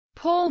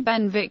Paul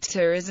Ben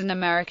Victor is an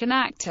American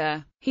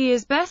actor. He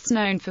is best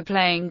known for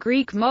playing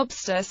Greek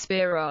mobster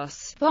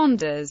Spiros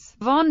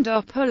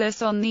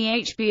Vondopoulos on the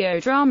HBO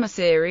drama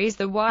series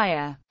The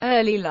Wire.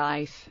 Early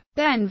life.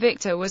 Ben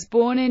Victor was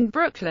born in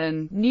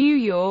Brooklyn, New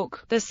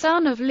York, the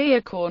son of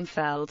Leah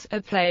Kornfeld, a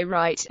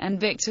playwright, and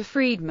Victor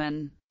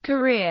Friedman.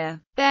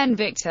 Career. Ben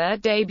Victor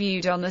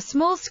debuted on the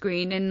small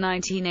screen in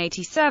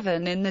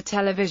 1987 in the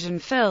television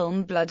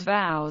film Blood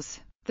Vows,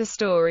 the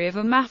story of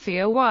a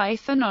mafia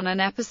wife, and on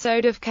an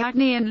episode of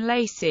Cagney and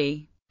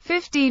Lacey.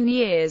 15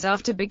 years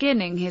after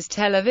beginning his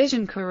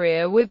television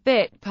career with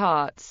bit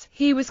parts,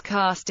 he was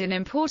cast in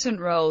important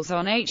roles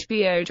on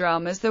HBO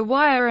dramas The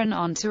Wire and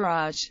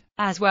Entourage,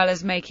 as well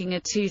as making a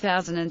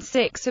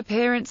 2006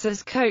 appearance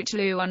as Coach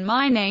Lou on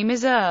My Name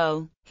is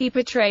Earl. He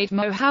portrayed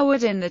Mo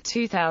Howard in the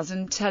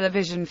 2000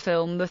 television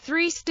film The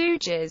Three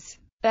Stooges.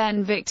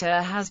 Ben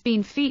Victor has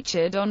been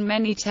featured on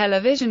many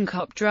television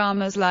cop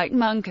dramas like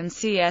Monk and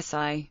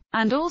CSI,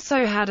 and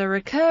also had a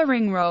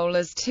recurring role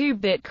as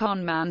two-bit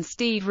conman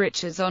Steve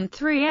Richards on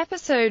 3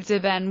 episodes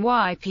of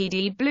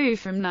NYPD Blue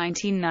from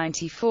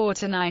 1994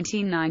 to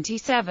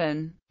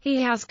 1997.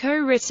 He has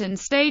co-written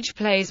stage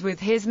plays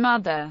with his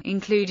mother,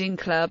 including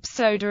Club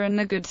Soda and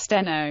The Good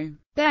Steno.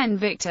 Ben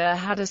Victor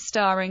had a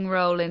starring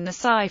role in the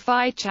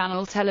Sci-Fi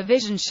Channel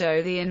television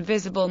show The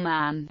Invisible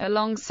Man,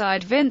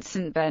 alongside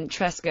Vincent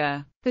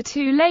Ventresca. The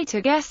two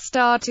later guest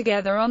starred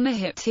together on the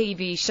hit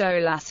TV show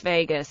Las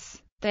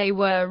Vegas. They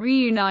were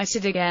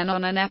reunited again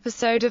on an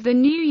episode of the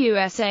new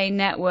USA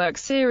Network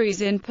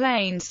series In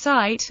Plain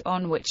Sight,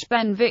 on which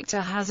Ben Victor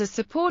has a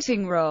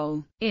supporting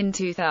role. In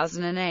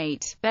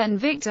 2008, Ben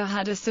Victor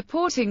had a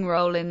supporting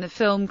role in the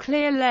film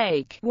Clear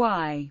Lake.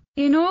 Why?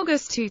 In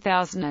August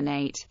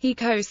 2008, he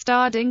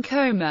co-starred in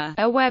Coma,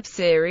 a web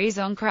series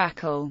on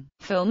Crackle.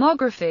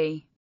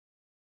 Filmography.